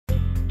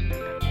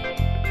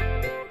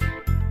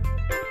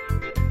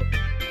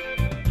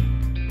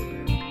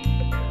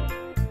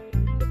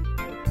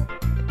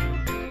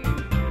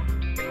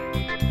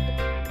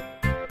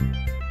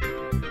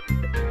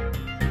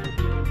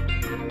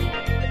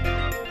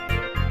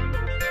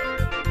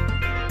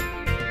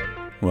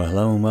Well,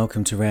 hello and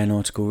welcome to Rare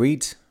Nautical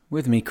Reads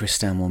with me, Chris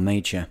Stanmore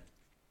Major.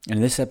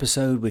 In this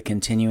episode, we're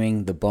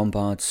continuing the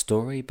Bombard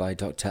story by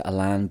Dr.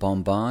 Alain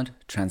Bombard,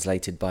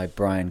 translated by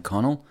Brian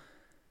Connell,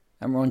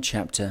 and we're on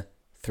Chapter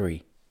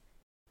 3.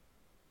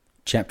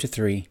 Chapter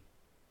 3,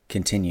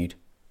 continued.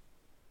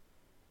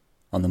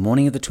 On the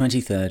morning of the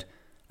 23rd,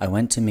 I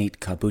went to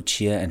meet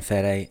Carbuccia and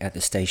Ferre at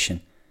the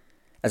station.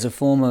 As a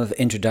form of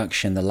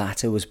introduction, the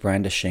latter was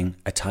brandishing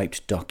a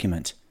typed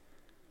document.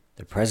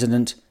 The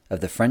president of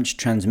the French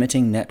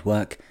transmitting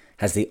network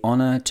has the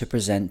honour to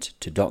present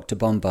to Dr.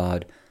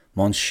 Bombard,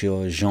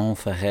 Monsieur Jean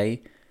Ferre,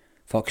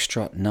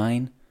 Foxtrot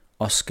 9,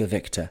 Oscar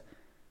Victor,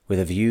 with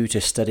a view to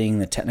studying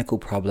the technical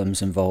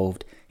problems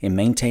involved in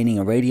maintaining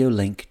a radio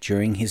link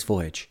during his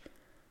voyage.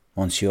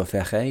 Monsieur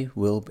Ferre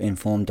will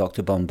inform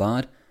Dr.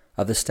 Bombard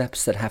of the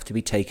steps that have to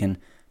be taken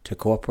to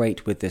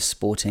cooperate with this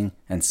sporting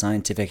and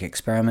scientific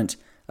experiment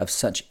of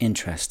such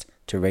interest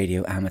to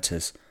radio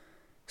amateurs.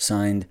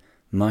 Signed,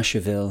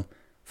 Marcheville,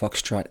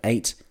 Foxtrot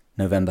 8,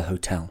 November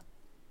Hotel.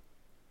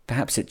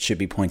 Perhaps it should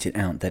be pointed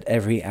out that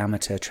every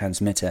amateur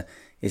transmitter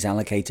is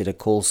allocated a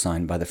call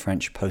sign by the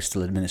French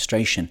Postal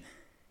Administration.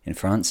 In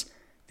France,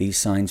 these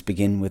signs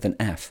begin with an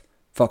F,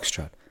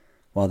 Foxtrot,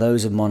 while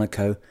those of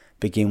Monaco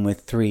begin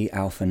with 3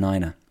 Alpha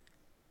Niner.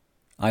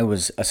 I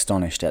was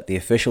astonished at the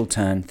official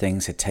turn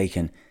things had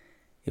taken.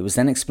 It was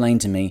then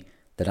explained to me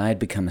that I had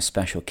become a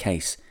special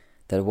case,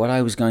 that what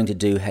I was going to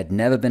do had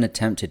never been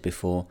attempted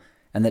before,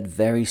 and that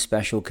very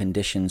special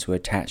conditions were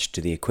attached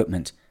to the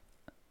equipment.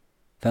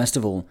 First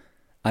of all,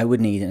 I would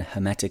need a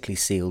hermetically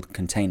sealed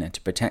container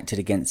to protect it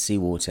against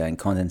seawater and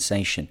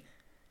condensation,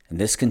 and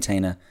this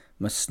container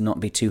must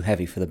not be too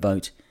heavy for the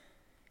boat.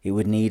 It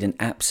would need an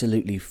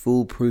absolutely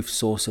foolproof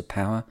source of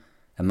power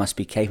and must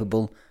be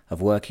capable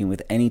of working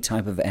with any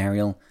type of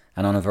aerial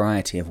and on a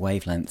variety of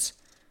wavelengths.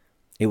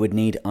 It would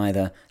need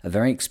either a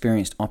very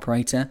experienced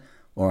operator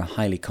or a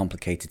highly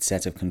complicated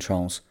set of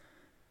controls.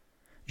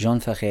 Jean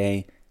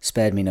Ferrier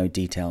spared me no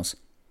details.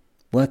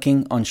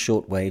 Working on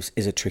short waves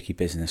is a tricky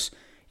business.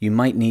 You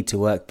might need to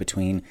work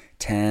between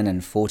 10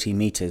 and 40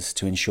 meters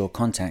to ensure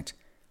contact.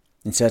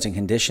 In certain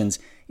conditions,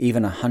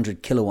 even a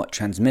 100 kilowatt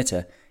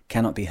transmitter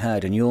cannot be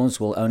heard, and yours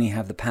will only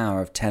have the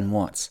power of 10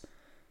 watts.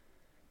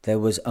 There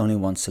was only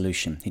one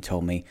solution, he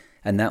told me,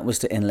 and that was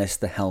to enlist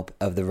the help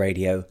of the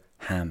radio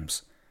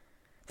hams.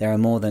 There are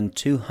more than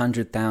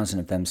 200,000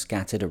 of them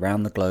scattered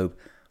around the globe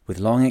with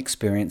long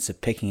experience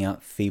of picking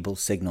up feeble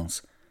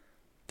signals.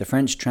 The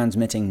French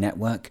transmitting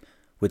network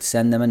would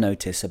send them a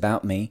notice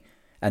about me,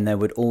 and there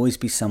would always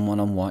be someone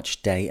on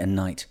watch day and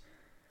night.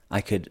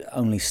 I could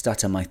only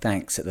stutter my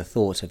thanks at the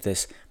thought of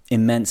this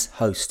immense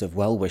host of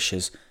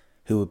well-wishers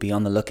who would be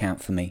on the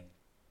lookout for me.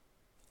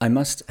 "I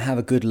must have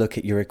a good look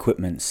at your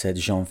equipment," said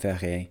Jean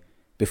Ferrier,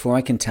 "before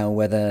I can tell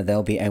whether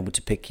they'll be able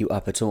to pick you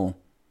up at all."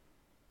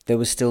 There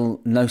was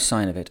still no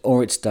sign of it,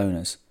 or its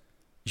donors.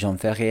 Jean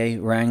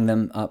Ferrier rang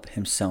them up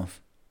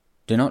himself.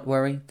 "Do not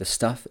worry, the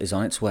stuff is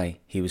on its way,"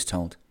 he was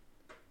told.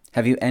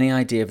 "Have you any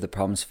idea of the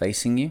problems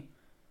facing you?"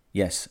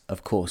 "Yes,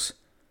 of course."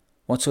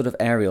 "What sort of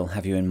aerial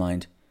have you in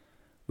mind?"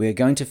 "We are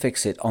going to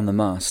fix it on the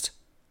mast."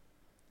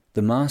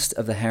 The mast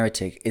of the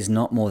Heretic is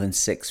not more than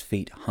 6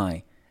 feet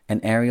high.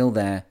 An aerial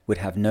there would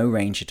have no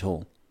range at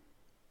all.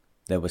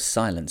 There was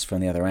silence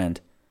from the other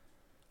end.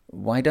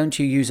 "Why don't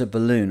you use a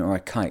balloon or a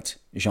kite?"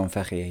 Jean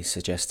Ferrier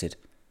suggested.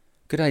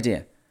 "Good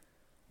idea.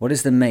 What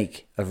is the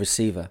make of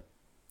receiver?"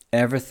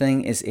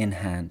 "Everything is in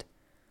hand."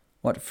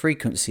 "What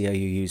frequency are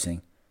you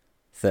using?"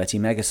 30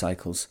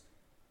 megacycles.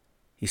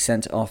 He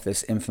sent off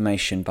this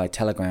information by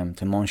telegram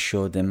to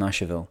Monsieur de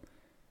Marcheville.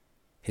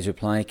 His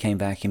reply came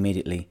back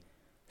immediately.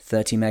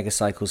 30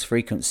 megacycles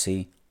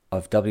frequency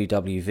of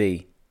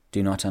WWV.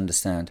 Do not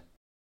understand.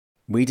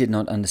 We did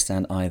not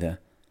understand either.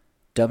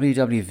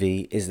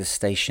 WWV is the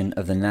station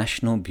of the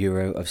National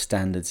Bureau of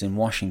Standards in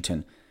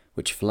Washington,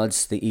 which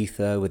floods the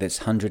ether with its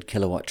 100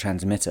 kilowatt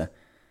transmitter.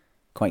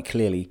 Quite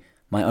clearly,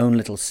 my own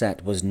little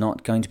set was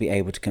not going to be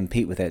able to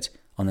compete with it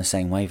on the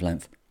same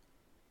wavelength.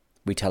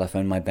 We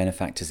telephoned my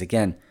benefactors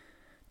again.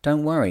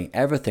 "Don't worry,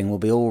 everything will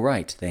be all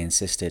right," they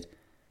insisted.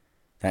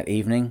 That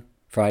evening,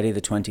 Friday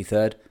the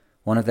 23rd,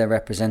 one of their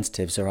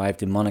representatives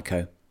arrived in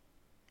Monaco.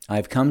 "I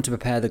have come to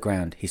prepare the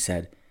ground," he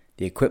said.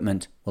 "The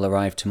equipment will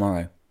arrive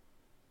tomorrow."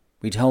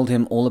 We told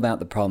him all about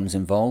the problems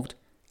involved,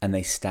 and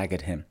they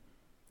staggered him.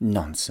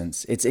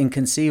 "Nonsense, it's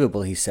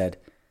inconceivable," he said.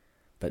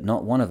 But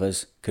not one of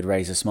us could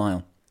raise a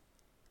smile.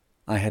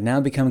 I had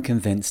now become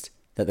convinced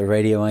that the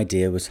radio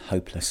idea was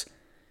hopeless.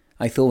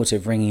 I thought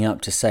of ringing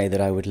up to say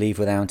that I would leave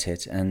without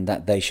it and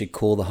that they should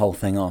call the whole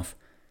thing off.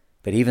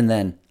 But even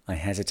then, I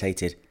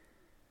hesitated.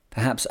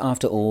 Perhaps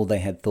after all they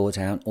had thought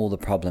out all the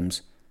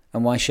problems,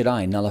 and why should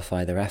I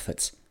nullify their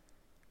efforts?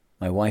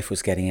 My wife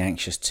was getting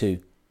anxious too.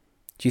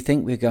 "Do you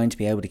think we're going to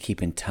be able to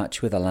keep in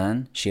touch with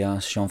Alain?" she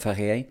asked Jean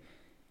Ferrier.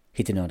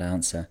 He did not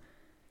answer.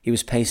 He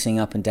was pacing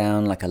up and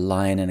down like a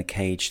lion in a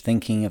cage,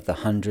 thinking of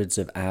the hundreds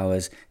of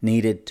hours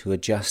needed to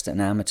adjust an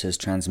amateur's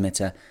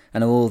transmitter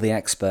and of all the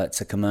experts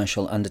a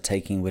commercial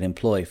undertaking would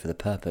employ for the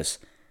purpose.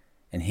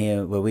 And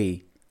here were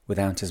we,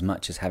 without as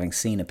much as having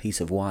seen a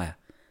piece of wire.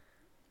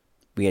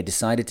 We had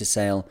decided to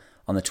sail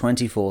on the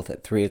 24th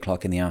at 3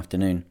 o'clock in the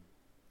afternoon.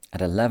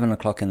 At 11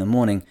 o'clock in the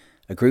morning,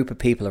 a group of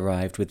people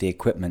arrived with the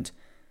equipment,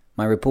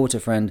 my reporter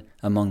friend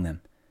among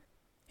them.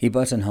 He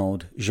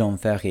buttonholed Jean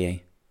Ferrier.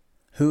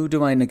 "Who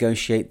do I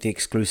negotiate the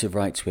exclusive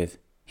rights with?"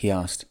 he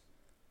asked.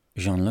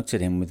 Jean looked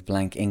at him with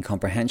blank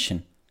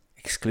incomprehension.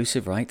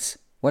 Exclusive rights?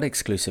 What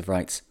exclusive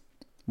rights?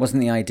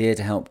 Wasn't the idea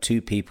to help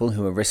two people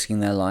who were risking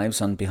their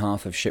lives on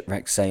behalf of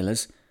shipwrecked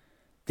sailors?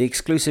 The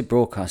exclusive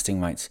broadcasting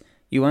rights.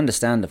 You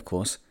understand, of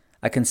course.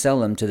 I can sell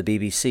them to the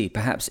BBC,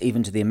 perhaps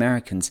even to the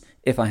Americans,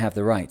 if I have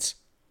the rights.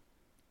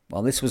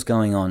 While this was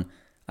going on,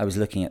 I was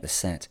looking at the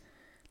set.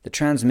 The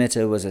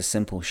transmitter was a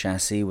simple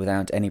chassis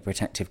without any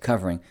protective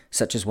covering,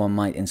 such as one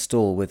might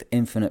install with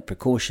infinite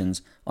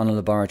precautions on a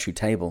laboratory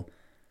table.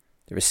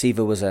 The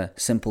receiver was a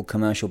simple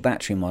commercial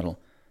battery model.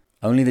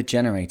 Only the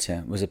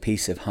generator was a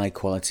piece of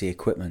high-quality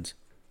equipment.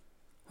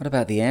 "What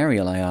about the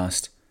aerial?" I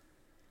asked.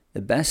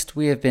 "The best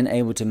we have been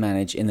able to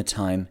manage in the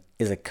time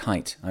is a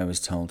kite," I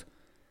was told.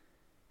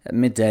 At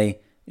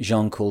midday,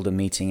 Jean called a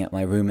meeting at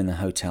my room in the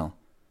hotel.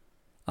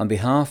 "On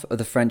behalf of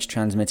the French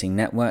transmitting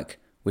network,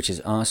 which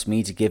has asked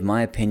me to give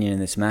my opinion in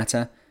this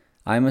matter,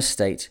 I must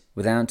state,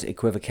 without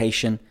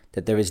equivocation,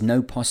 that there is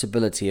no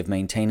possibility of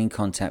maintaining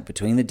contact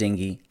between the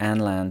dinghy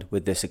and land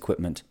with this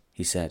equipment,"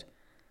 he said.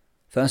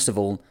 "First of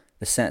all,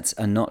 the sets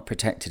are not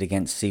protected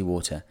against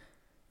seawater.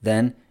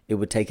 Then, it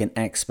would take an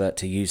expert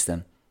to use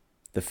them.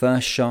 The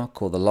first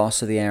shock or the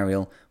loss of the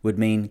aerial would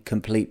mean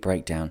complete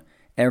breakdown.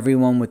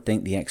 Everyone would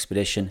think the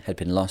expedition had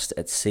been lost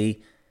at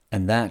sea,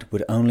 and that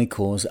would only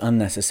cause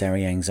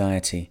unnecessary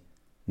anxiety.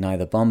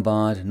 Neither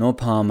Bombard nor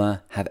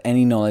Palmer have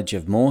any knowledge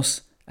of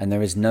Morse, and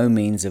there is no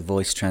means of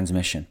voice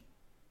transmission."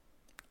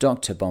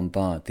 "Dr.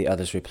 Bombard," the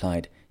others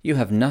replied, "you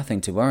have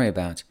nothing to worry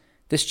about.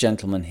 This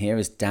gentleman here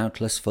is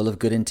doubtless full of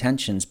good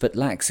intentions, but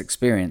lacks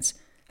experience.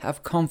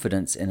 Have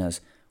confidence in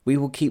us. We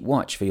will keep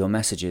watch for your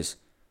messages."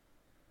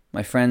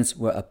 My friends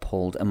were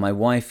appalled, and my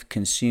wife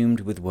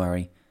consumed with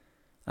worry.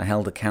 I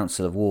held a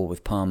council of war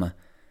with Palmer.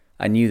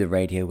 I knew the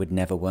radio would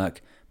never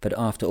work, but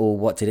after all,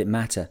 what did it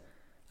matter?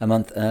 A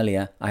month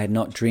earlier, I had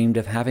not dreamed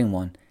of having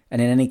one,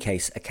 and in any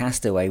case, a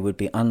castaway would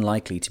be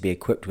unlikely to be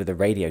equipped with a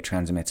radio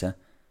transmitter.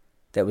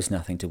 There was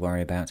nothing to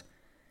worry about.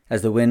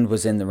 As the wind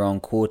was in the wrong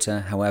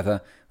quarter,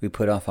 however, we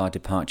put off our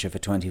departure for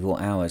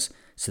 24 hours,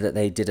 so that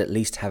they did at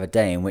least have a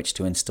day in which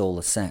to install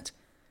the set.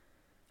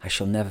 I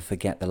shall never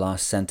forget the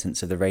last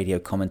sentence of the radio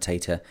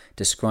commentator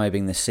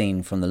describing the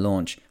scene from the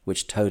launch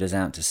which towed us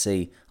out to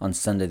sea on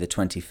Sunday the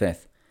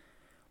 25th.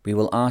 "We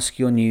will ask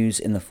your news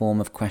in the form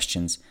of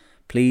questions.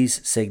 Please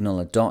signal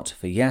a dot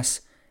for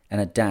yes and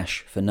a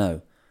dash for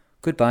no.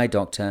 Goodbye,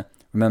 Doctor.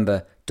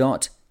 Remember,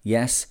 dot,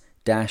 yes,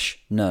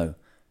 dash, no.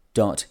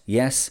 Dot,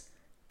 yes,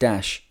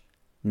 dash,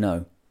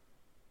 no."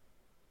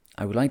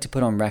 I would like to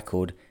put on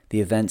record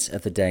the events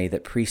of the day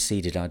that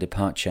preceded our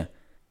departure.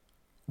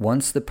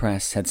 Once the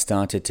press had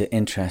started to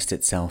interest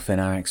itself in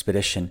our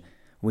expedition,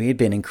 we had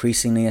been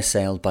increasingly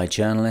assailed by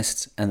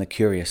journalists and the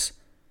curious.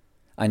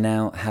 I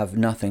now have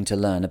nothing to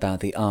learn about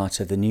the art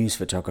of the news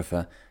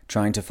photographer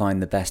trying to find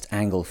the best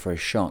angle for a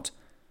shot.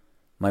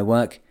 My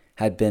work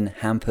had been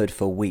hampered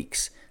for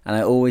weeks, and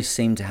I always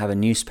seemed to have a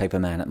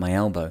newspaperman at my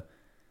elbow.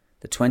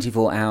 The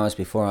 24 hours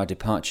before our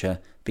departure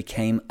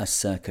became a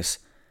circus.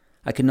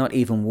 I could not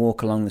even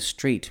walk along the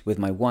street with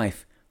my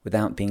wife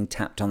without being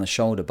tapped on the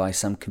shoulder by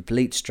some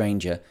complete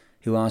stranger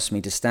who asked me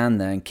to stand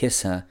there and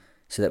kiss her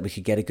so that we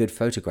could get a good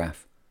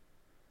photograph.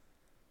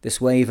 This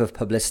wave of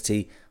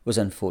publicity was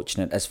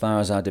unfortunate as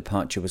far as our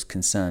departure was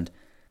concerned.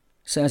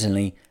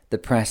 Certainly, the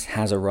press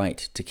has a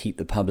right to keep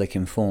the public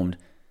informed,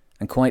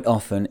 and quite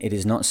often it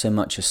is not so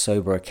much a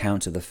sober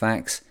account of the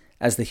facts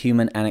as the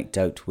human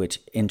anecdote which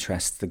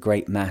interests the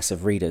great mass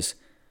of readers.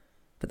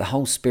 But the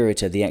whole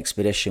spirit of the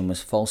expedition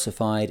was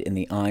falsified in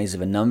the eyes of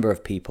a number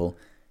of people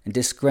and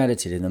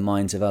discredited in the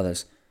minds of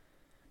others.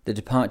 The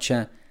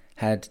departure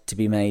had to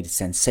be made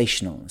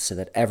sensational so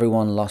that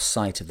everyone lost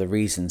sight of the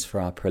reasons for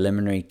our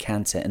preliminary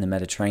canter in the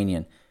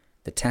Mediterranean,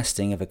 the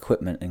testing of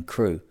equipment and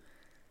crew.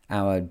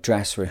 Our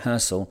dress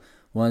rehearsal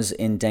was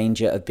in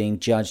danger of being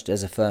judged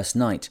as a first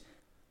night.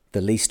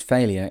 The least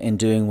failure in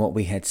doing what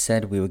we had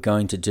said we were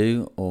going to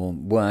do, or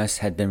worse,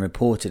 had been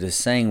reported as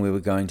saying we were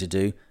going to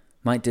do,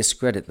 might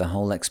discredit the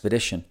whole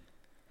expedition.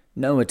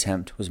 No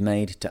attempt was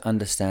made to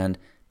understand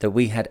that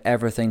we had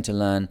everything to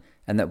learn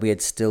and that we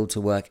had still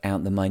to work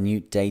out the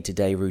minute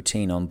day-to-day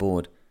routine on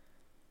board.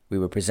 We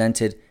were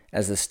presented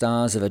as the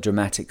stars of a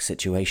dramatic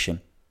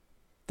situation.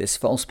 This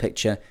false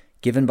picture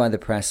given by the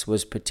press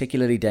was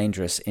particularly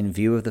dangerous in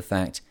view of the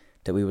fact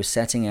that we were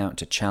setting out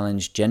to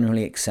challenge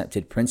generally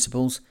accepted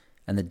principles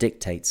and the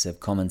dictates of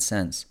common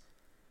sense.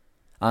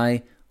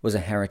 I was a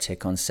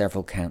heretic on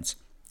several counts.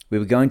 We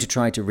were going to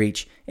try to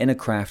reach, in a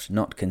craft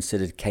not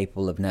considered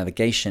capable of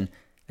navigation,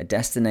 a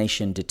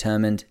destination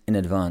determined in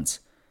advance.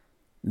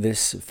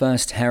 This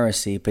first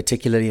heresy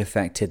particularly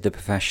affected the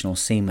professional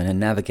seamen and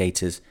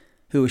navigators,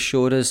 who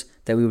assured us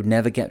that we would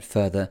never get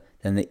further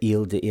than the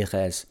Ile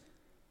d'Ires.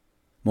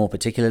 More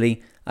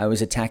particularly, I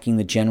was attacking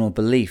the general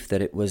belief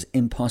that it was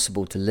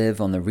impossible to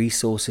live on the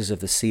resources of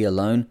the sea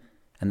alone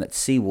and that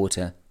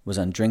seawater was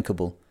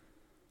undrinkable.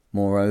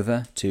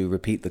 Moreover, to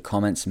repeat the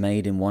comments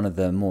made in one of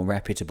the more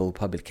reputable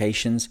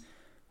publications,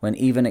 when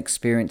even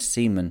experienced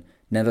seamen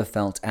never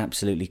felt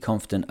absolutely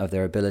confident of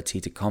their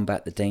ability to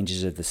combat the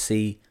dangers of the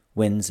sea,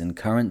 winds, and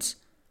currents,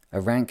 a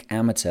rank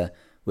amateur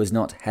was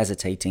not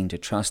hesitating to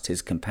trust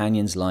his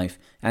companion's life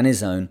and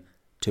his own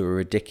to a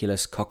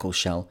ridiculous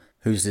cockleshell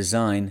whose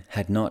design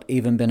had not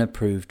even been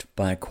approved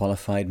by a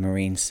qualified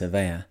marine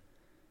surveyor.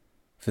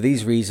 For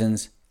these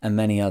reasons, and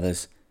many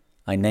others,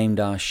 I named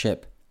our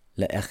ship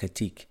Le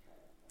Hérétique,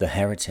 the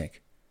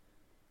Heretic.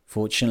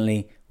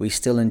 Fortunately, we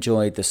still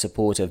enjoyed the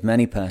support of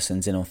many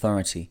persons in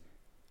authority.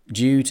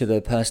 Due to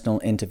the personal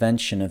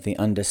intervention of the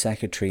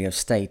Under-Secretary of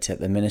State at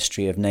the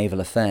Ministry of Naval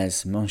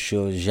Affairs,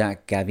 Monsieur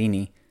Jacques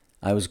Gavini,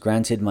 I was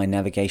granted my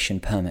navigation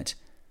permit.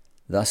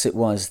 Thus it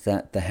was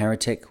that the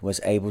Heretic was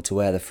able to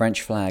wear the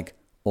French flag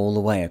all the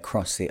way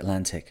across the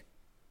Atlantic.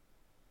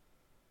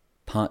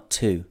 Part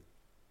 2.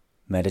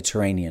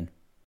 Mediterranean.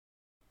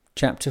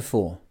 Chapter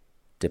 4.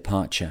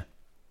 Departure.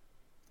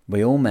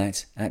 We all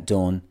met at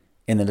dawn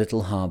in the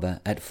little harbour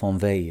at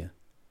Fontvieille.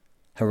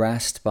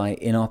 Harassed by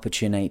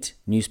inopportunate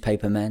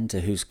newspapermen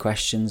to whose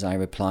questions I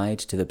replied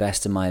to the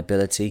best of my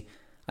ability,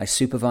 I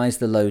supervised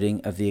the loading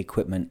of the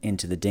equipment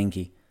into the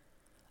dinghy.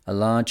 A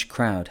large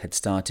crowd had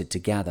started to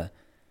gather,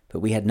 but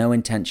we had no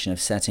intention of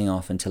setting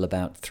off until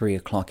about 3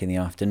 o'clock in the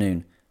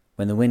afternoon,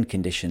 when the wind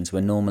conditions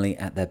were normally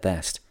at their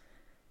best.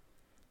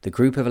 The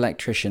group of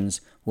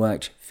electricians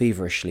worked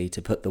feverishly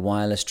to put the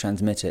wireless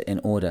transmitter in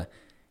order,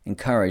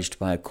 encouraged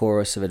by a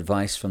chorus of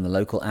advice from the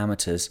local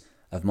amateurs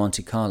of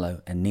Monte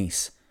Carlo and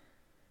Nice.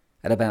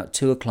 At about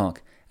 2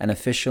 o'clock, an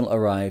official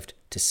arrived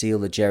to seal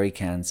the jerry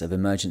cans of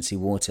emergency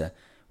water,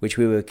 which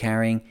we were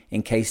carrying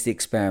in case the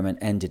experiment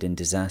ended in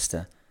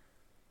disaster.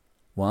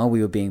 While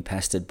we were being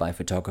pestered by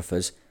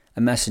photographers,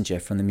 a messenger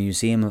from the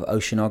Museum of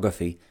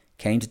Oceanography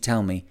came to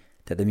tell me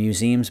that the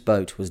museum's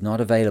boat was not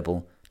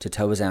available to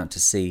tow us out to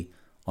sea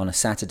on a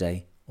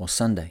Saturday or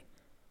Sunday.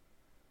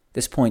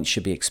 This point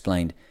should be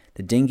explained.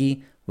 The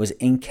dinghy was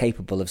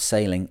incapable of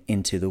sailing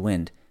into the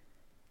wind.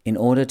 In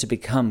order to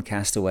become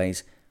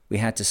castaways, we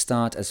had to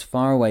start as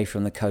far away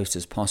from the coast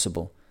as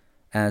possible,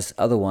 as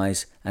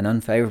otherwise an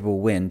unfavourable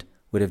wind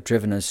would have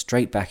driven us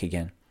straight back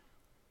again.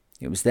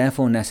 It was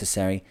therefore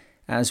necessary,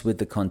 as with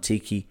the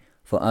Kon-Tiki,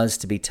 for us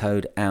to be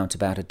towed out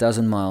about a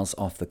dozen miles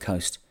off the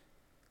coast.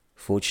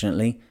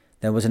 Fortunately,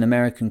 there was an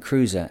American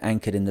cruiser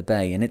anchored in the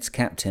bay, and its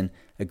captain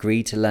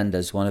agreed to lend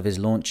us one of his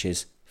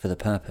launches for the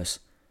purpose.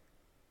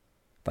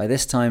 By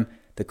this time,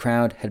 the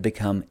crowd had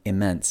become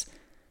immense.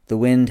 The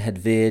wind had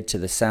veered to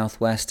the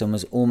southwest and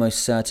was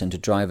almost certain to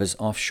drive us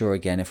offshore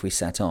again if we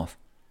set off.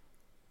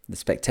 The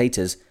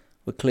spectators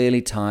were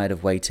clearly tired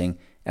of waiting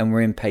and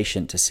were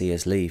impatient to see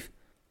us leave.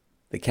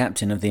 The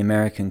captain of the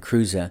American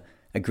cruiser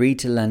agreed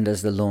to lend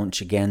us the launch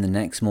again the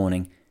next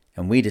morning,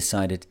 and we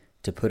decided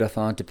to put off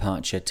our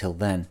departure till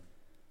then.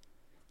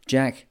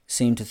 Jack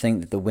seemed to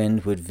think that the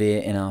wind would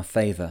veer in our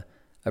favour,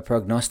 a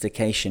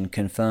prognostication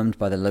confirmed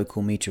by the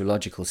local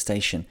meteorological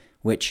station,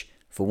 which,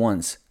 for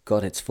once,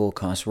 got its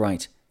forecast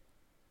right.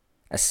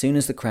 As soon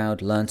as the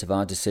crowd learnt of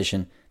our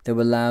decision, there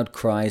were loud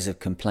cries of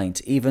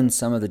complaint. Even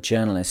some of the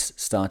journalists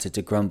started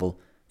to grumble,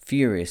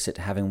 furious at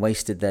having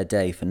wasted their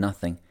day for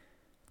nothing.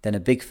 Then a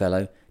big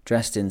fellow,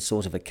 dressed in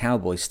sort of a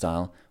cowboy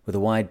style, with a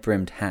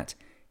wide-brimmed hat,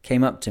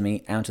 came up to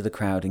me out of the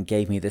crowd and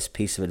gave me this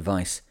piece of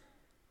advice.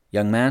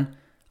 "Young man,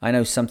 I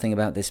know something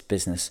about this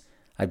business.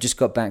 I've just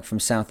got back from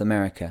South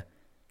America.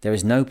 There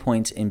is no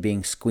point in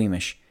being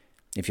squeamish.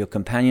 If your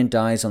companion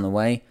dies on the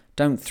way,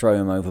 don't throw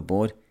him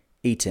overboard.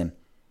 Eat him.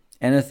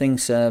 Anything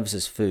serves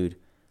as food.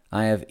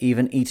 I have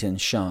even eaten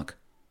shark."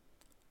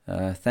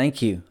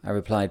 Thank you," I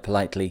replied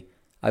politely.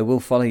 "I will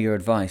follow your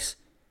advice."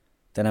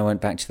 Then I went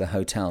back to the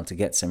hotel to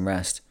get some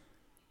rest.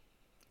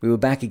 We were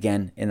back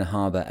again in the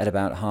harbour at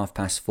about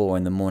 4:30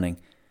 in the morning.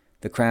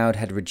 The crowd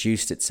had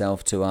reduced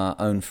itself to our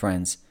own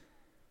friends.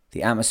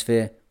 The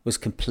atmosphere was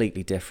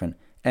completely different.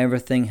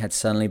 Everything had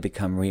suddenly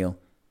become real.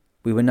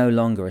 We were no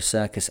longer a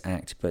circus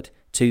act, but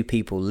two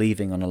people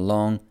leaving on a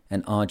long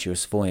and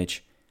arduous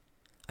voyage.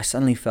 I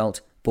suddenly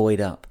felt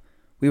buoyed up.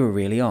 We were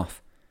really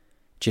off.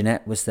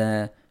 Jeanette was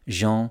there,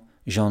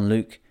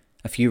 Jean-Luc,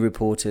 a few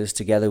reporters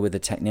together with the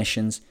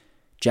technicians.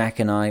 Jack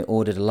and I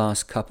ordered a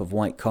last cup of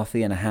white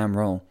coffee and a ham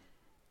roll.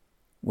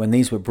 When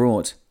these were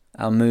brought,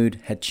 our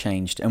mood had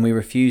changed, and we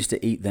refused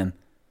to eat them.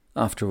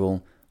 After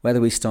all, whether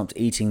we stopped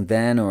eating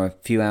then or a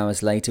few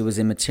hours later was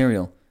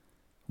immaterial.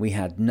 We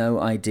had no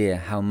idea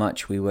how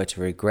much we were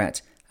to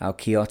regret our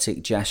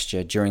chaotic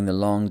gesture during the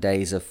long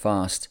days of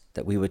fast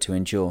that we were to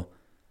endure.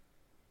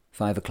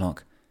 5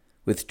 o'clock.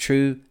 With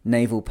true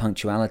naval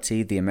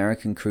punctuality, the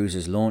American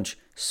cruiser's launch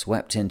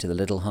swept into the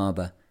little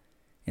harbour.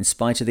 In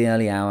spite of the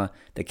early hour,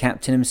 the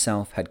captain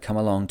himself had come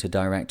along to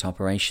direct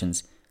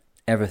operations.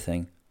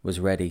 Everything was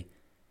ready.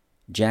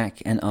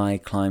 Jack and I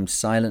climbed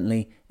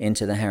silently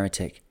into the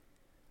Heretic.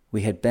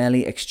 We had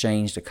barely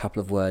exchanged a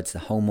couple of words the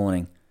whole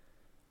morning.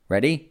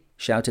 "Ready?"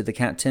 shouted the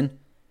captain.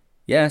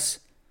 "Yes,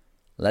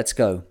 let's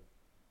go."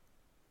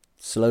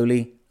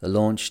 Slowly, the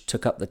launch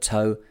took up the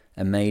tow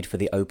and made for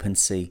the open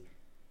sea.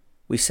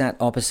 We sat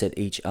opposite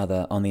each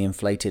other on the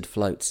inflated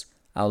floats,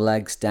 our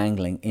legs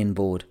dangling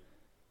inboard.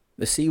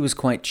 The sea was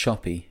quite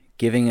choppy,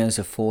 giving us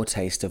a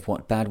foretaste of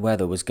what bad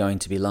weather was going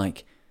to be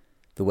like.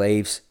 The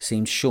waves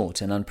seemed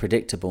short and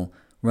unpredictable,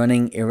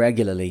 running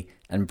irregularly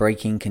and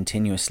breaking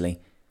continuously.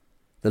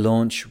 The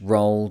launch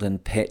rolled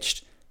and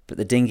pitched, but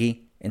the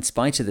dinghy, in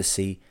spite of the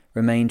sea,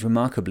 remained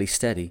remarkably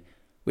steady,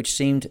 which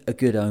seemed a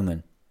good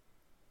omen.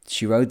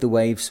 She rode the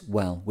waves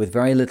well, with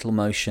very little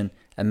motion,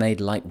 and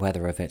made light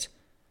weather of it.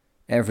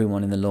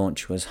 Everyone in the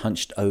launch was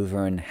hunched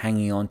over and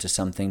hanging on to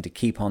something to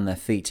keep on their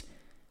feet.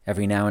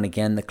 Every now and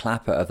again the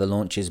clapper of the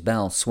launch's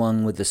bell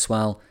swung with the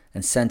swell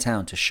and sent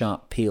out a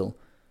sharp peal.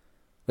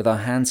 With our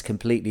hands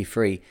completely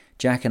free,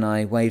 Jack and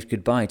I waved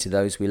goodbye to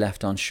those we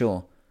left on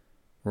shore.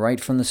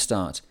 Right from the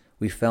start,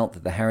 we felt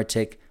that the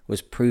heretic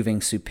was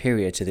proving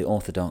superior to the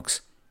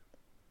orthodox.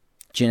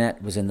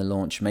 Jeanette was in the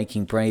launch,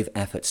 making brave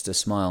efforts to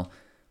smile,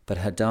 but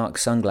her dark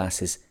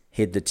sunglasses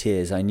hid the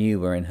tears I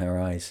knew were in her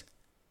eyes.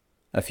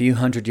 A few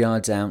 100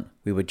 yards out,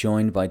 we were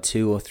joined by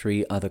 2 or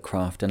 3 other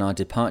craft, and our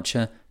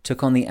departure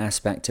took on the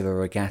aspect of a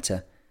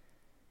regatta.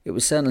 It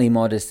was certainly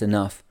modest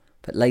enough,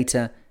 but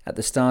later, at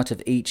the start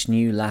of each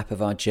new lap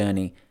of our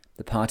journey,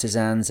 the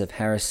partisans of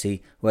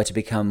heresy were to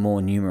become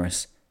more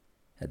numerous.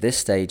 At this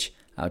stage,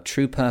 our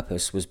true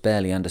purpose was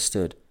barely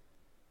understood.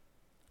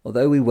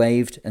 Although we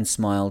waved and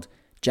smiled,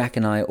 Jack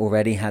and I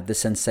already had the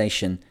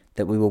sensation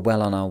that we were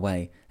well on our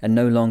way and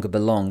no longer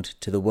belonged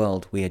to the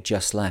world we had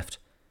just left.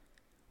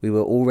 We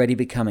were already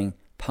becoming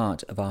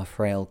part of our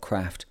frail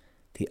craft,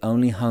 the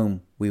only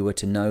home we were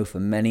to know for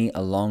many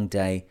a long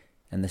day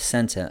and the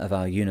centre of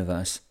our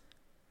universe.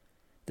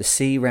 The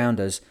sea round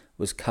us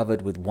was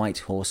covered with white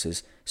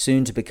horses,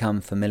 soon to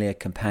become familiar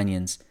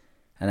companions,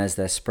 and as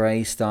their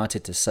spray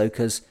started to soak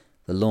us,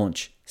 the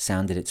launch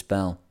sounded its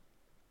bell.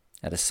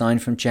 At a sign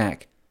from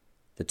Jack,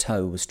 the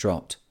tow was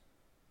dropped.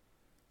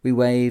 We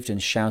waved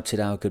and shouted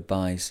our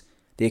goodbyes.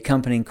 The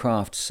accompanying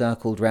craft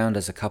circled round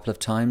us a couple of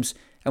times,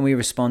 and we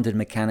responded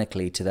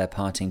mechanically to their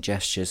parting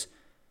gestures.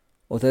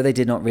 Although they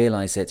did not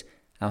realize it,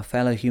 our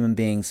fellow human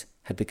beings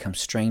had become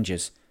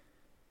strangers.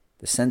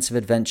 The sense of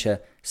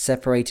adventure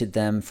separated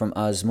them from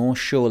us more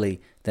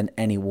surely than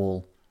any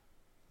wall.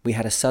 We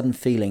had a sudden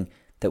feeling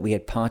that we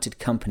had parted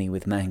company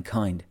with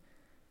mankind.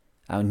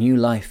 Our new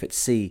life at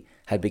sea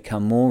had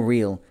become more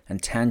real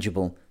and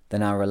tangible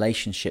than our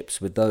relationships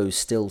with those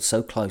still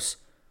so close.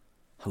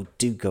 "Oh,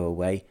 do go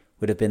away,"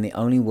 would have been the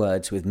only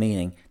words with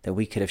meaning that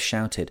we could have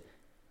shouted,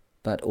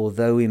 but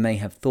although we may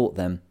have thought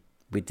them,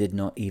 we did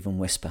not even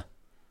whisper.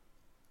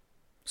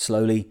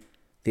 Slowly,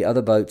 the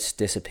other boats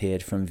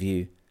disappeared from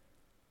view.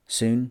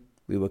 Soon,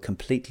 we were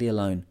completely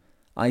alone,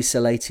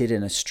 isolated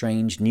in a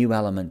strange new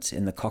element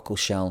in the cockle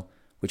shell,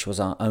 which was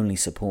our only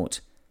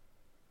support.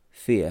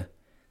 Fear,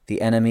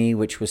 the enemy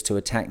which was to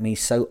attack me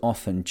so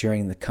often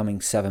during the coming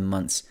 7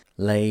 months,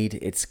 laid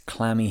its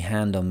clammy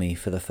hand on me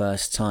for the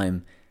first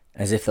time,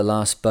 as if the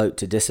last boat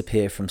to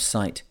disappear from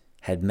sight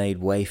had made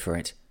way for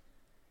it.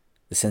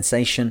 The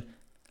sensation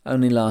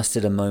only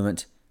lasted a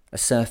moment, a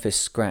surface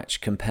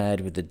scratch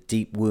compared with the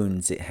deep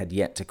wounds it had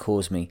yet to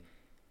cause me.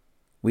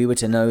 We were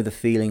to know the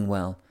feeling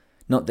well,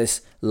 not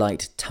this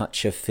light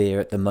touch of fear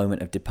at the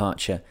moment of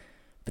departure,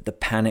 but the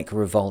panic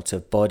revolt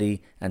of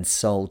body and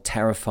soul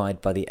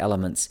terrified by the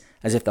elements,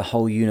 as if the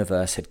whole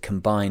universe had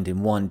combined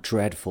in one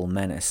dreadful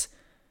menace.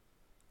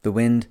 The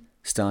wind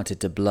started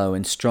to blow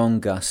in strong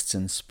gusts,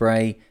 and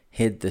spray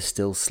hid the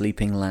still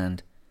sleeping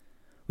land.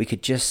 We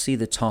could just see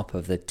the top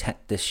of the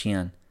Tête de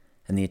Chien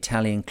and the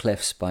Italian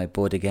cliffs by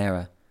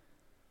Bordighera.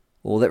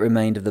 All that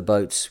remained of the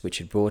boats which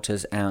had brought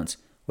us out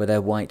were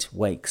their white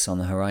wakes on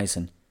the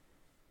horizon.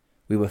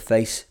 We were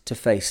face to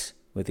face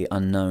with the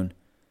unknown.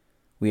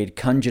 We had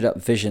conjured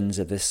up visions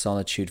of this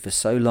solitude for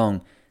so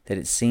long that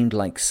it seemed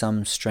like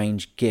some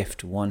strange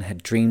gift one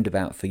had dreamed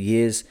about for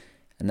years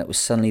and that was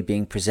suddenly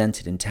being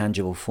presented in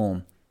tangible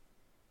form.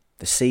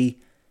 The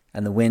sea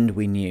and the wind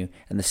we knew,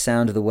 and the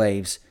sound of the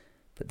waves,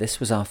 but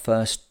this was our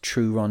first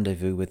true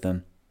rendezvous with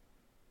them.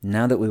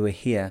 Now that we were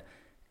here,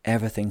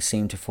 everything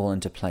seemed to fall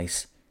into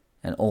place,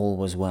 and all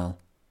was well.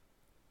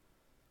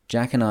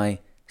 Jack and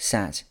I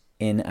sat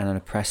in an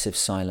oppressive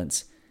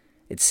silence.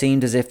 It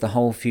seemed as if the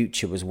whole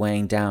future was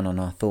weighing down on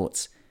our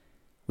thoughts.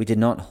 We did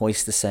not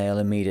hoist the sail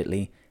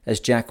immediately, as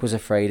Jack was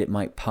afraid it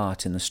might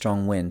part in the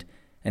strong wind,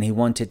 and he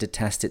wanted to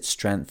test its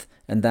strength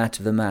and that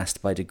of the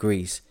mast by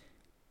degrees.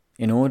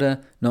 In order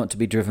not to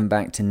be driven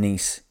back to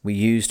Nice, we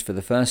used for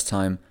the first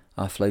time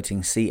our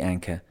floating sea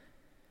anchor.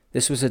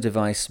 This was a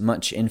device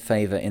much in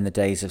favour in the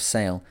days of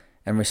sail,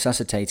 and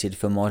resuscitated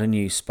for modern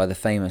use by the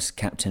famous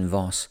Captain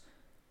Voss.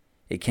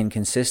 It can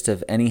consist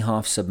of any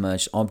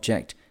half-submerged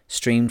object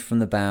streamed from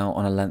the bow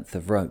on a length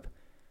of rope.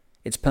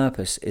 Its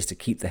purpose is to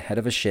keep the head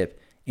of a ship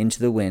into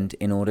the wind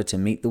in order to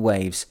meet the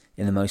waves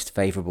in the most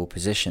favourable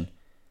position.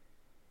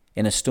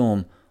 In a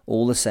storm,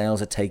 all the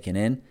sails are taken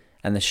in,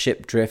 and the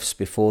ship drifts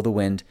before the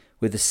wind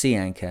with the sea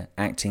anchor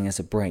acting as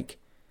a brake.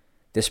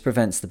 This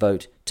prevents the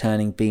boat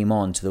turning beam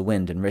on to the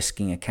wind and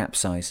risking a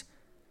capsize.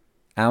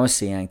 Our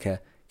sea anchor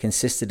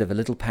consisted of a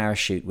little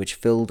parachute which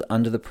filled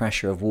under the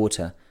pressure of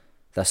water,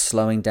 thus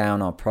slowing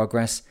down our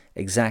progress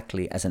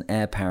exactly as an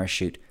air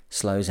parachute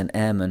slows an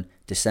airman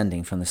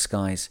descending from the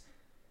skies.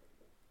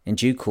 In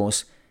due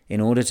course, in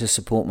order to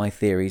support my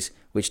theories,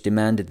 which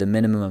demanded the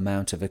minimum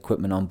amount of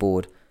equipment on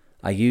board,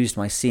 I used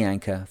my sea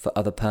anchor for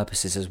other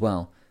purposes as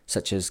well,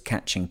 such as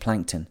catching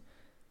plankton.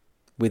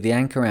 With the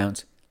anchor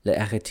out,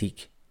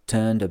 l'Hérétique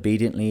turned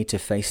obediently to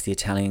face the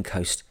Italian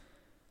coast.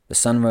 The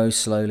sun rose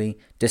slowly,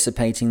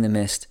 dissipating the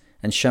mist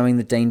and showing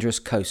the dangerous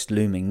coast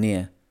looming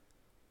near.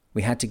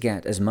 We had to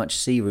get as much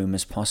sea room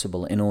as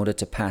possible in order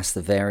to pass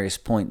the various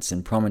points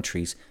and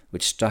promontories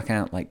which stuck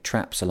out like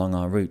traps along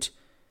our route.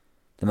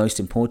 The most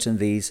important of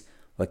these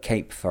were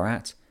Cape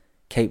Ferrat,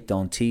 Cape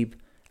d'Antibes,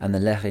 and the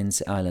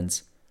Lérins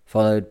Islands,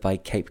 followed by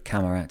Cape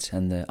Camarat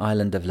and the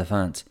island of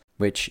Levant,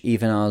 which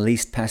even our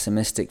least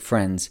pessimistic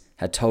friends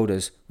had told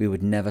us we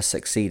would never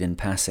succeed in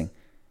passing.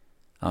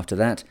 After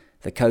that,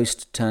 the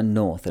coast turned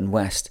north and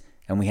west,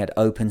 and we had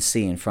open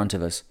sea in front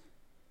of us.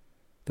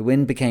 The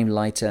wind became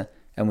lighter,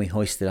 and we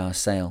hoisted our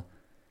sail.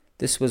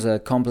 This was a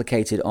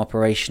complicated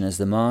operation as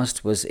the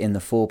mast was in the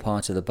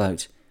forepart of the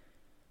boat.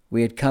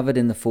 We had covered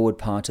in the forward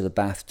part of the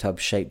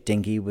bathtub-shaped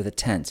dinghy with a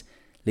tent,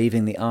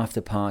 leaving the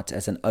after part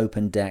as an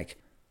open deck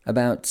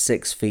about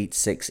 6 feet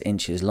 6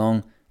 inches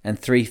long and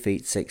 3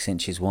 feet 6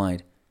 inches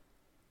wide.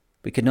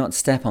 We could not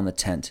step on the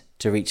tent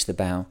to reach the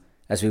bow,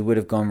 as we would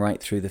have gone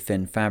right through the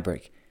thin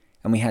fabric,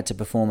 and we had to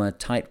perform a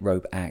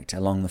tightrope act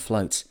along the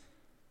floats.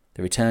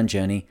 The return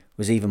journey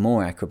was even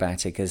more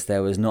acrobatic as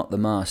there was not the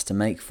mast to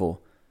make for.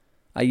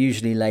 I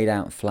usually laid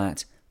out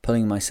flat,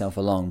 pulling myself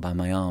along by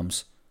my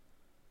arms.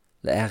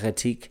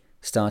 L'Hérétique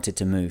started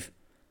to move.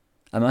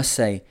 I must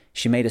say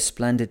she made a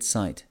splendid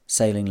sight,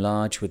 sailing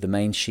large with the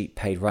main sheet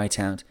paid right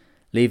out,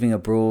 leaving a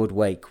broad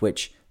wake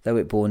which, though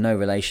it bore no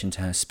relation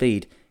to her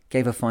speed,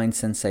 gave a fine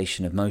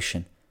sensation of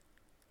motion.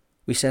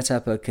 We set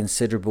up a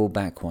considerable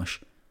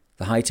backwash,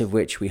 the height of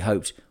which we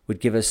hoped would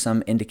give us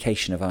some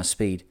indication of our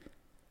speed.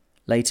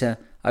 Later,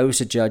 I was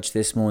to judge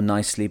this more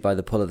nicely by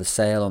the pull of the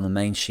sail on the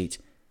main sheet.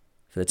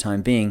 For the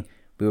time being,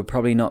 we were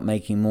probably not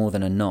making more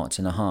than a knot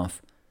and a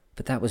half,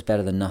 but that was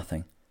better than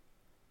nothing.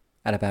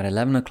 At about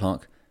 11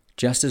 o'clock,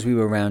 just as we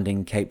were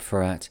rounding Cape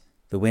Ferrat,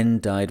 the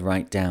wind died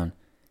right down.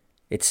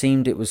 It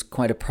seemed it was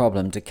quite a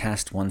problem to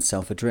cast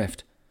oneself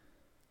adrift.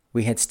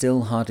 We had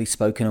still hardly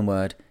spoken a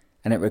word,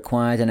 and it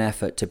required an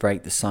effort to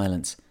break the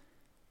silence.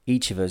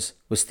 Each of us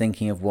was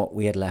thinking of what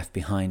we had left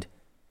behind.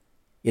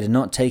 It had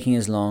not taken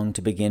us long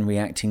to begin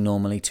reacting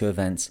normally to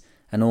events,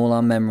 and all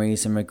our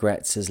memories and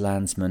regrets as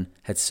landsmen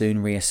had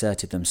soon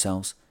reasserted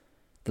themselves.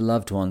 The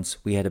loved ones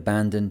we had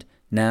abandoned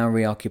now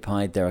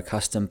reoccupied their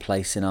accustomed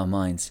place in our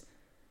minds.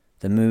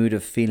 The mood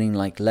of feeling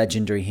like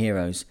legendary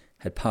heroes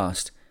had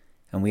passed,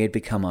 and we had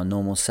become our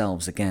normal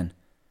selves again.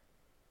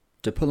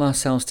 To pull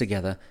ourselves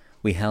together,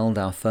 we held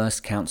our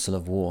first council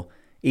of war,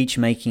 each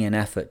making an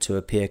effort to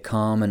appear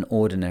calm and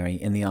ordinary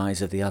in the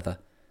eyes of the other.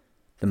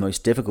 The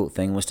most difficult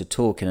thing was to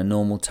talk in a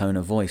normal tone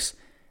of voice,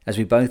 as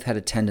we both had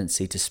a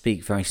tendency to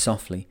speak very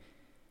softly.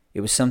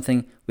 It was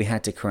something we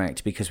had to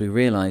correct because we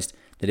realized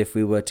that if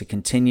we were to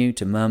continue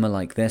to murmur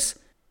like this,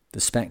 the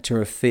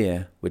spectre of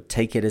fear would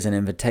take it as an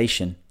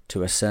invitation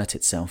to assert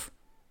itself.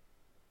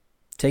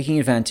 Taking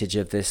advantage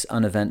of this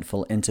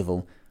uneventful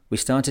interval, we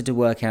started to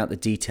work out the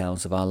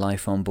details of our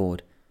life on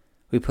board.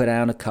 We put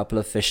out a couple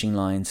of fishing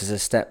lines as a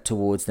step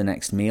towards the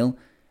next meal,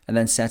 and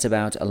then set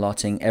about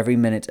allotting every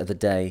minute of the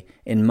day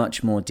in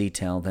much more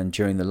detail than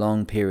during the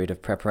long period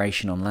of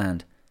preparation on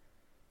land.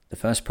 The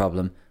first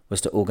problem was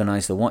to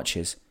organize the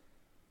watches.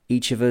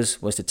 Each of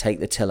us was to take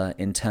the tiller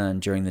in turn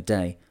during the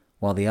day,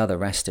 while the other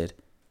rested.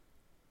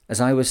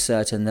 As I was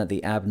certain that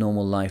the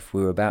abnormal life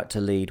we were about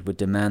to lead would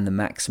demand the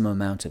maximum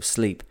amount of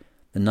sleep,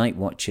 the night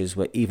watches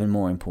were even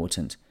more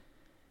important.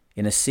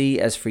 In a sea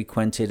as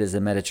frequented as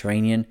the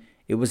Mediterranean,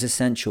 it was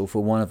essential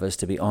for one of us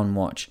to be on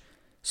watch,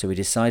 so we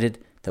decided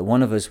that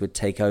one of us would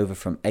take over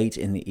from 8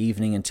 in the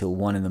evening until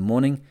 1 in the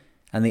morning,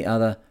 and the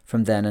other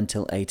from then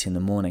until 8 in the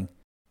morning.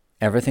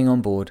 Everything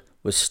on board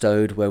was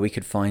stowed where we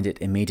could find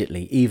it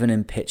immediately, even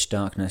in pitch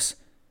darkness.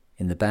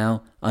 In the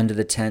bow, under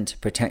the tent,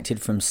 protected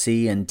from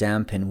sea and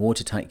damp in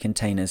watertight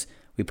containers,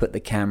 we put the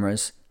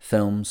cameras,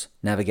 films,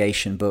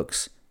 navigation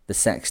books, the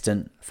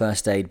sextant,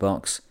 first aid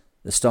box,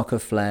 the stock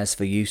of flares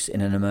for use in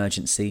an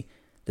emergency,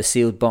 the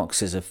sealed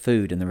boxes of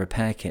food and the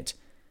repair kit.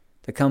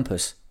 The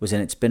compass was in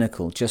its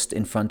binnacle just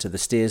in front of the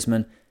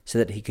steersman so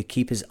that he could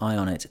keep his eye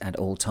on it at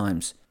all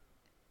times.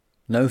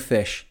 No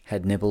fish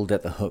had nibbled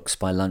at the hooks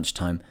by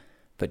lunchtime,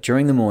 but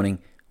during the morning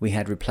we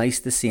had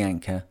replaced the sea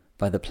anchor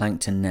by the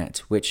plankton net,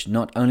 which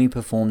not only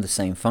performed the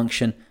same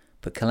function,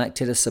 but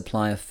collected a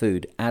supply of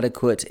food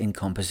adequate in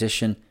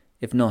composition,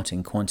 if not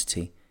in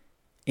quantity.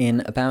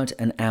 In about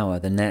an hour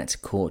the net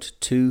caught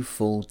 2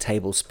 full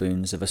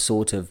tablespoons of a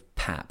sort of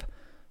pap,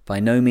 by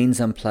no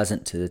means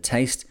unpleasant to the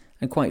taste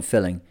and quite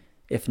filling,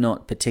 if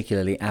not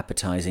particularly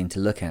appetizing to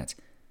look at.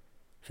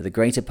 For the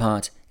greater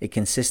part, it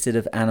consisted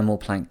of animal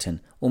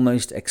plankton,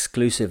 almost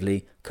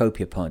exclusively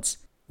copepods,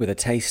 with a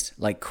taste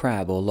like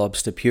crab or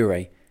lobster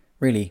puree.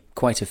 Really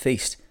quite a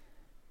feast.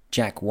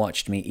 Jack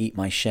watched me eat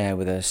my share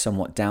with a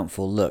somewhat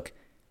doubtful look,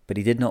 but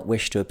he did not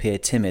wish to appear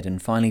timid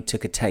and finally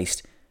took a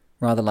taste,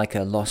 rather like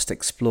a lost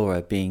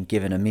explorer being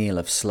given a meal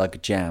of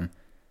slug jam.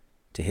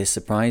 To his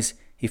surprise,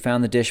 he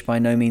found the dish by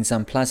no means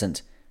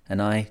unpleasant,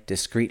 and I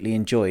discreetly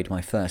enjoyed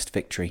my first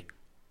victory.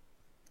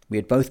 We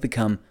had both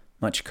become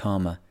much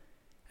calmer,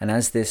 and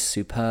as this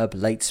superb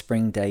late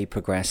spring day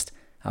progressed,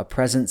 our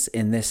presence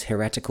in this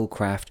heretical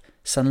craft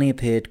suddenly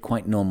appeared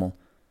quite normal.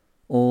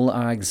 All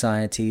our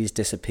anxieties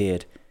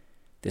disappeared.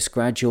 This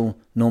gradual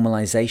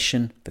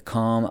normalization, the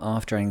calm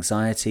after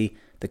anxiety,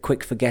 the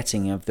quick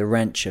forgetting of the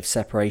wrench of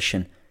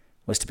separation,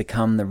 was to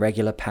become the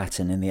regular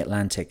pattern in the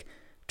Atlantic,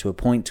 to a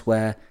point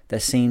where there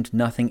seemed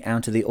nothing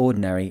out of the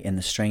ordinary in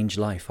the strange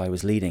life I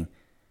was leading.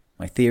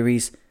 My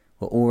theories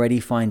were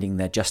already finding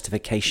their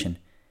justification.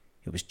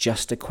 It was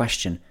just a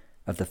question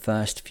of the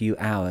first few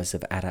hours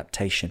of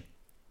adaptation.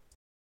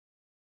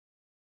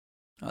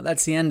 Well,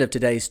 that's the end of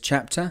today's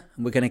chapter.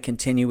 We're going to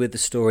continue with the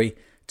story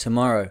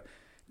tomorrow.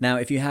 Now,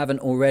 if you haven't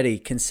already,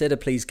 consider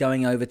please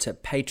going over to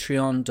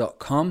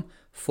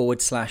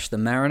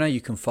patreon.com/themariner.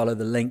 You can follow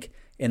the link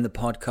in the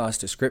podcast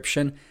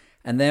description.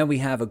 And there we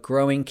have a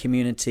growing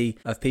community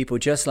of people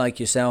just like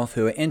yourself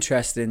who are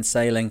interested in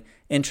sailing,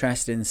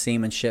 interested in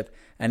seamanship,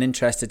 and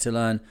interested to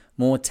learn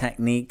more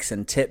techniques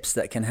and tips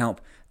that can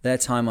help their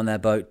time on their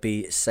boat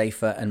be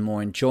safer and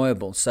more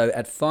enjoyable. So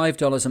at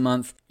 $5 a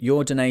month,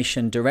 your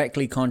donation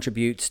directly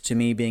contributes to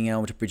me being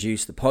able to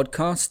produce the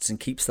podcasts and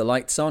keeps the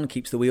lights on,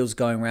 keeps the wheels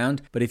going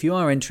round. But if you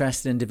are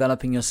interested in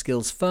developing your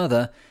skills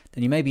further,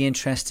 then you may be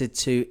interested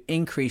to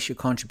increase your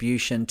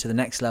contribution to the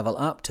next level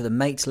up, to the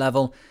mate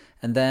level.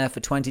 And there, for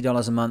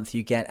 $20 a month,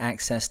 you get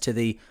access to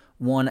the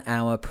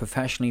 1-hour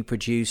professionally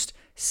produced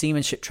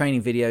seamanship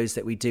training videos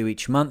that we do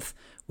each month,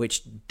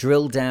 which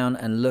drill down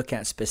and look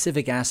at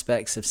specific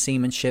aspects of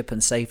seamanship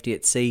and safety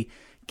at sea,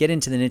 get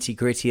into the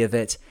nitty-gritty of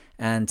it,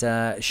 and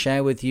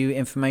share with you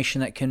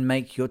information that can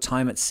make your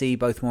time at sea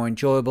both more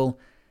enjoyable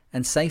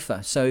and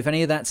safer. So if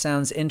any of that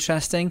sounds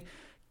interesting,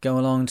 go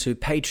along to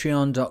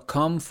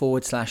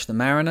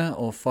patreon.com/themariner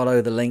or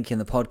follow the link in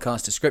the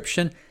podcast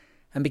description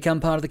and become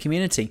part of the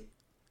community.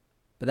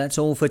 But that's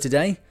all for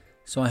today.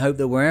 So I hope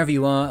that wherever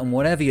you are and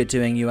whatever you're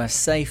doing, you are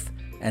safe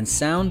and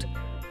sound.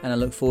 And I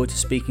look forward to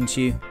speaking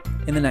to you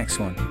in the next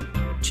one.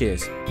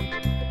 Cheers.